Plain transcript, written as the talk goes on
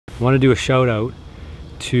I want to do a shout out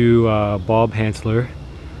to Bob Hansler.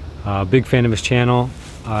 Big fan of his channel.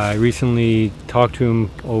 I recently talked to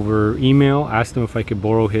him over email, asked him if I could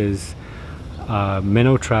borrow his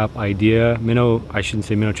minnow trap idea. Minnow, I shouldn't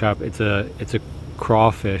say minnow trap, it's a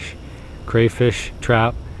crayfish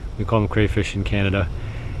trap. We call them crayfish in Canada.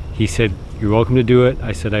 He said, "You're welcome to do it."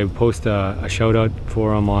 I said I would post a shout out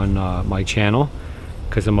for him on my channel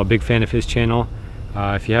because I'm a big fan of his channel.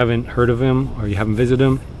 If you haven't heard of him or you haven't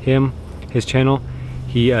visited his channel,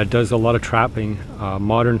 he does a lot of trapping,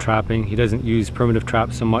 modern trapping. He doesn't use primitive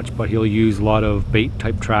traps so much, but he'll use a lot of bait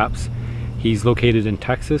type traps. He's located in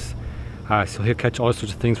Texas, so he'll catch all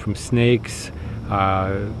sorts of things from snakes,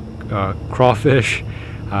 crawfish,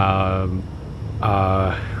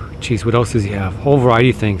 geez, what else does he have? A whole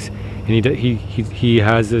variety of things. And he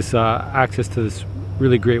has this access to this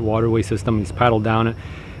really great waterway system. He's paddled down it,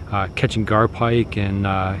 catching gar pike, and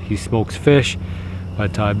he smokes fish.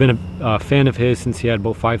 But I've been a fan of his since he had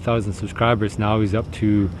about 5,000 subscribers. Now he's up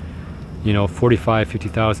to, 45,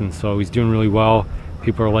 50,000. So he's doing really well.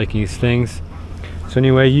 People are liking his things. So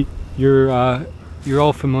anyway, you're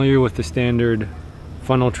all familiar with the standard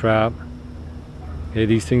funnel trap. Okay,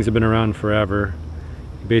 these things have been around forever.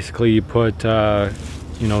 Basically, you put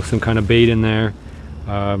some kind of bait in there.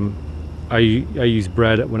 I used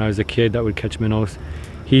bread when I was a kid that would catch minnows.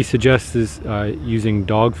 He suggests using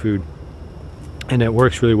dog food, and it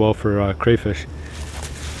works really well for crayfish.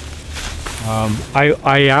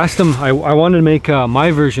 I asked him, I wanted to make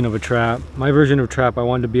my version of a trap. My version of a trap, I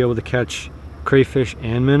wanted to be able to catch crayfish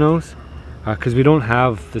and minnows, because we don't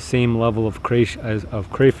have the same level of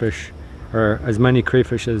crayfish, or as many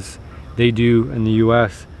crayfish as they do in the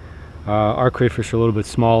US. Our crayfish are a little bit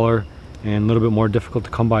smaller and a little bit more difficult to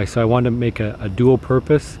come by, so I wanted to make a dual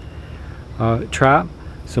purpose trap.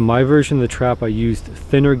 So my version of the trap, I used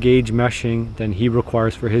thinner gauge meshing than he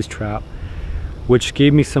requires for his trap, which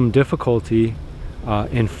gave me some difficulty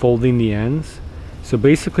in folding the ends. So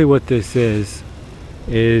basically what this is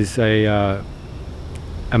a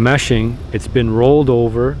meshing. It's been rolled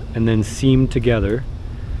over and then seamed together.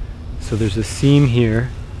 So there's a seam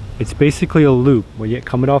here. It's basically a loop where it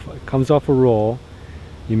comes off a roll.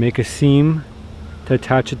 You make a seam to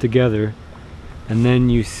attach it together, and then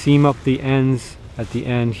you seam up the ends at the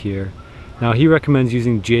end here. Now he recommends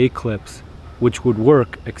using J clips, which would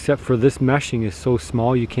work, except for this meshing is so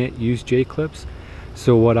small you can't use J clips.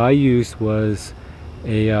 So what I used was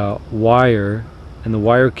a wire, and the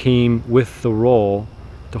wire came with the roll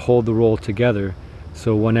to hold the roll together.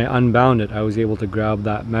 So when I unbound it, I was able to grab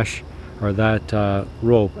that mesh or that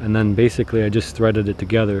rope, and then basically I just threaded it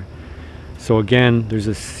together. So again, there's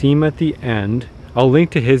a seam at the end. I'll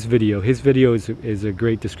link to his video. His video is a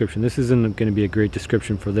great description. This isn't going to be a great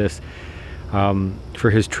description for this, for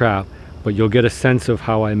his trap, but you'll get a sense of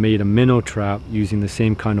how I made a minnow trap using the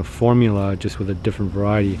same kind of formula, just with a different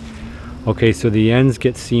variety. Okay, so the ends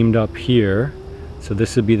get seamed up here. So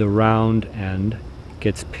this would be the round end,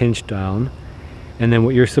 gets pinched down. And then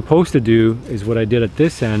what you're supposed to do is what I did at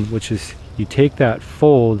this end, which is you take that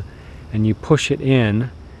fold and you push it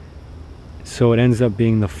in, so it ends up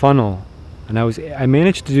being the funnel. And I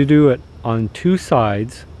managed to do it on two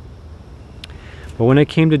sides, but when I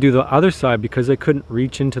came to do the other side, because I couldn't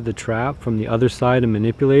reach into the trap from the other side and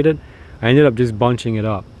manipulate it, I ended up just bunching it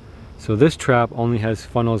up. So this trap only has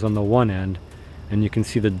funnels on the one end, and you can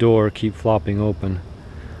see the door keep flopping open.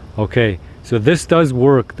 Okay, so this does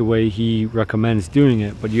work the way he recommends doing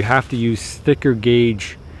it, but you have to use thicker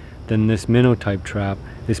gauge than this minnow type trap.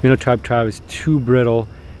 This minnow type trap is too brittle,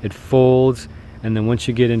 it folds, and then once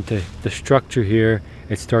you get into the structure here,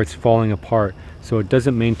 it starts falling apart. So it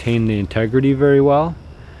doesn't maintain the integrity very well.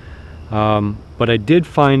 But I did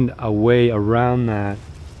find a way around that.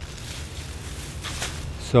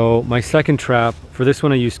 So my second trap, for this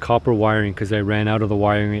one I used copper wiring because I ran out of the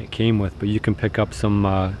wiring it came with, but you can pick up some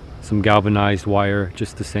galvanized wire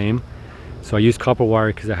just the same. So I used copper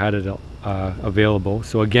wire because I had it available.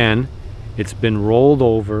 So again, it's been rolled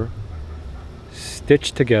over,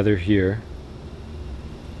 stitched together here.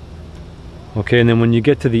 Okay, and then when you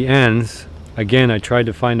get to the ends, again, I tried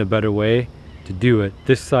to find a better way to do it.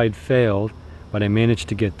 This side failed, but I managed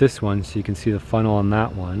to get this one, so you can see the funnel on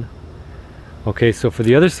that one. Okay, so for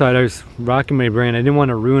the other side, I was racking my brain. I didn't want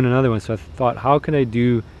to ruin another one, so I thought, how can I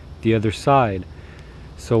do the other side?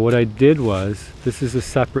 So what I did was, this is a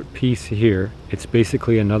separate piece here. It's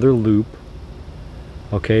basically another loop,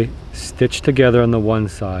 okay, stitched together on the one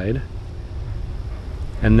side.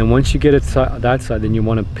 And then once you get it that side, then you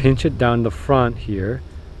want to pinch it down the front here.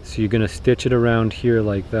 So you're going to stitch it around here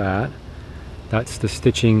like that. That's the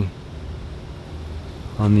stitching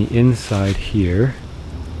on the inside here.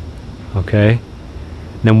 Okay,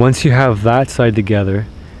 and then once you have that side together,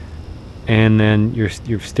 and then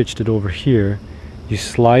you've stitched it over here, you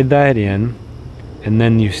slide that in, and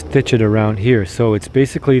then you stitch it around here. So it's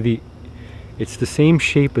basically it's the same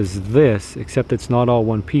shape as this, except it's not all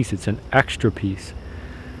one piece, it's an extra piece.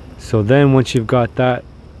 So then once you've got that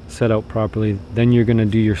set out properly, then you're going to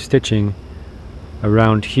do your stitching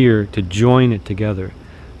around here to join it together.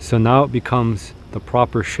 So now it becomes the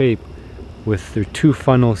proper shape with the two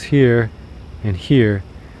funnels here and here.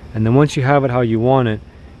 And then once you have it how you want it,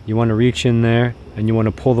 you want to reach in there and you want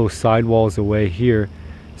to pull those sidewalls away here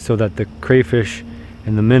so that the crayfish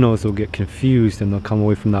and the minnows will get confused and they'll come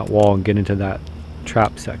away from that wall and get into that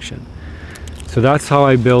trap section. So that's how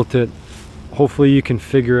I built it. Hopefully you can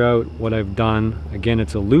figure out what I've done. Again,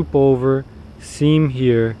 it's a loop over, seam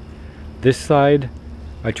here. This side,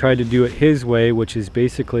 I tried to do it his way, which is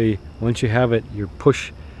basically once you have it, you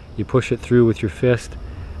push it through with your fist,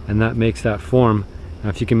 and that makes that form. Now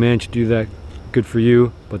if you can manage to do that, good for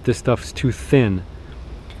you, but this stuff's too thin.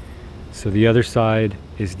 So the other side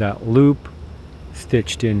is that loop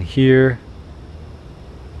stitched in here,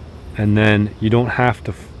 and then you don't have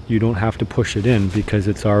to push it in because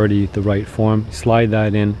it's already the right form. Slide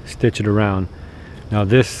that in, stitch it around. Now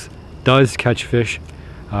this does catch fish,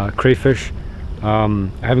 crayfish. I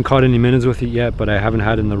haven't caught any minnows with it yet, but I haven't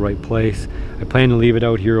had it in the right place. I plan to leave it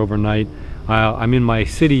out here overnight. I'm in my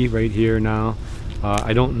city right here now.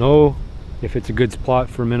 I don't know if it's a good spot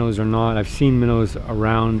for minnows or not. I've seen minnows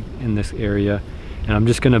around in this area, and I'm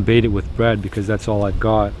just gonna bait it with bread because that's all I've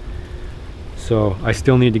got. So I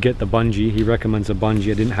still need to get the bungee. He recommends a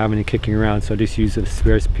bungee. I didn't have any kicking around, so I just used a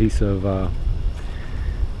spare piece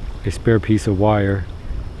of wire,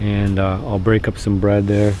 and I'll break up some bread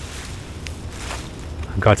there.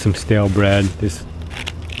 I've got some stale bread. This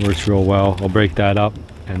works real well. I'll break that up,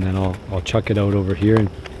 and then I'll chuck it out over here, and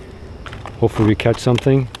hopefully we catch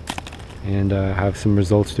something and have some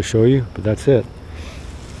results to show you. But that's it.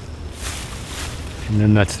 And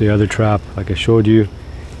then that's the other trap, like I showed you,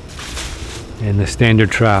 and the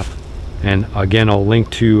standard trap. And again, I'll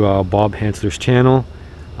link to Bob Hansler's channel.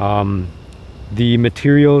 The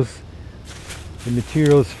materials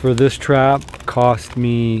for this trap cost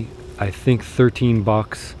me, I think, 13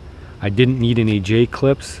 bucks. I didn't need any J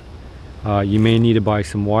clips. You may need to buy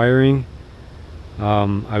some wiring.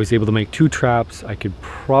 I was able to make 2 traps. I could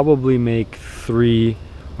probably make 3,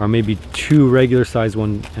 or maybe 2 regular size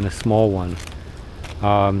one and a small one.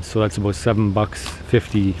 So that's about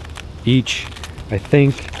 $7.50 each. I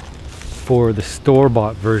think for the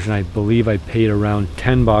store-bought version, I believe I paid around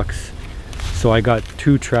 10 bucks. So I got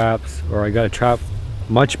 2 traps, or I got a trap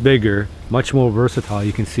much bigger, much more versatile.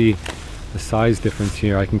 You can see the size difference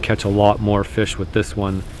here. I can catch a lot more fish with this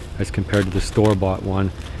one as compared to the store-bought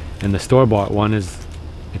one. And the store-bought one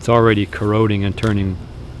it's already corroding and turning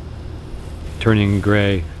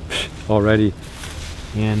gray already.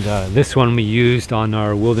 And this one we used on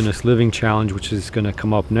our Wilderness Living Challenge, which is going to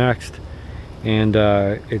come up next. And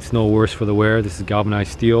it's no worse for the wear. This is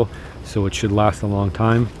galvanized steel, so it should last a long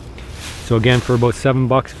time. So again, for about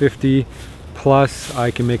 $7.50 plus,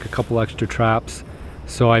 I can make a couple extra traps.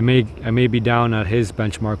 So I may be down at his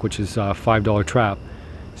benchmark, which is a $5 trap.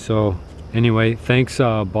 So anyway, thanks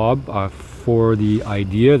Bob for the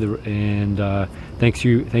idea, and thank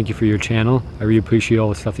you for your channel. I really appreciate all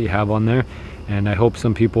the stuff that you have on there, and I hope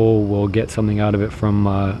some people will get something out of it from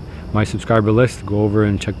my subscriber list. Go over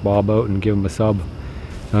and check Bob out and give him a sub.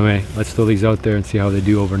 Anyway, let's throw these out there and see how they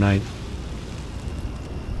do overnight.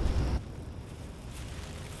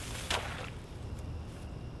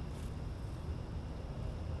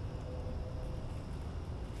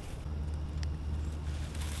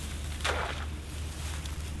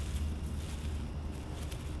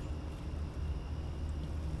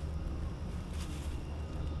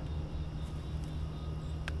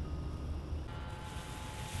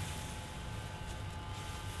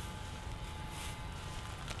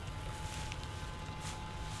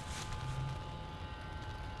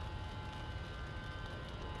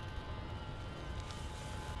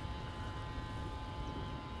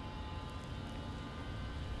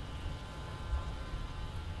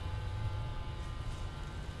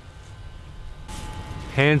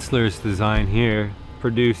 Hansler's design here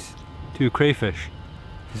produced 2 crayfish,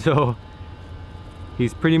 so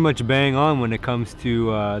he's pretty much bang on when it comes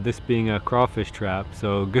to this being a crawfish trap.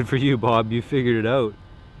 So good for you, Bob, you figured it out.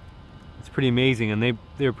 It's pretty amazing, and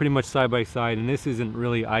they're pretty much side by side, and this isn't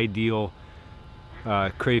really ideal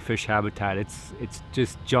crayfish habitat. It's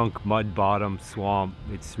just junk mud bottom swamp.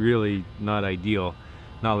 It's really not ideal,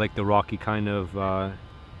 not like the rocky kind of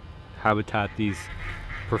habitat these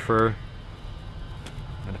prefer.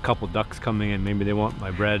 and a couple ducks coming in. Maybe they want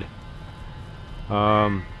my bread.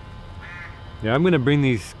 Yeah, I'm gonna bring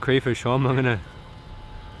these crayfish home. I'm gonna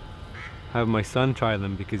have my son try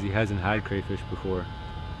them because he hasn't had crayfish before.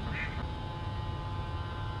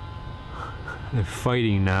 They're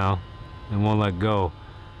fighting now and won't let go.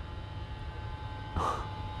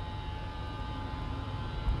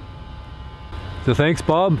 So thanks,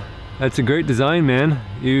 Bob. That's a great design, man.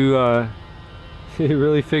 You you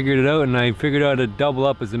really figured it out, and I figured out how to double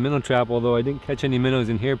up as a minnow trap, although I didn't catch any minnows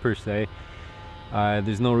in here per se.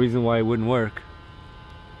 There's no reason why it wouldn't work.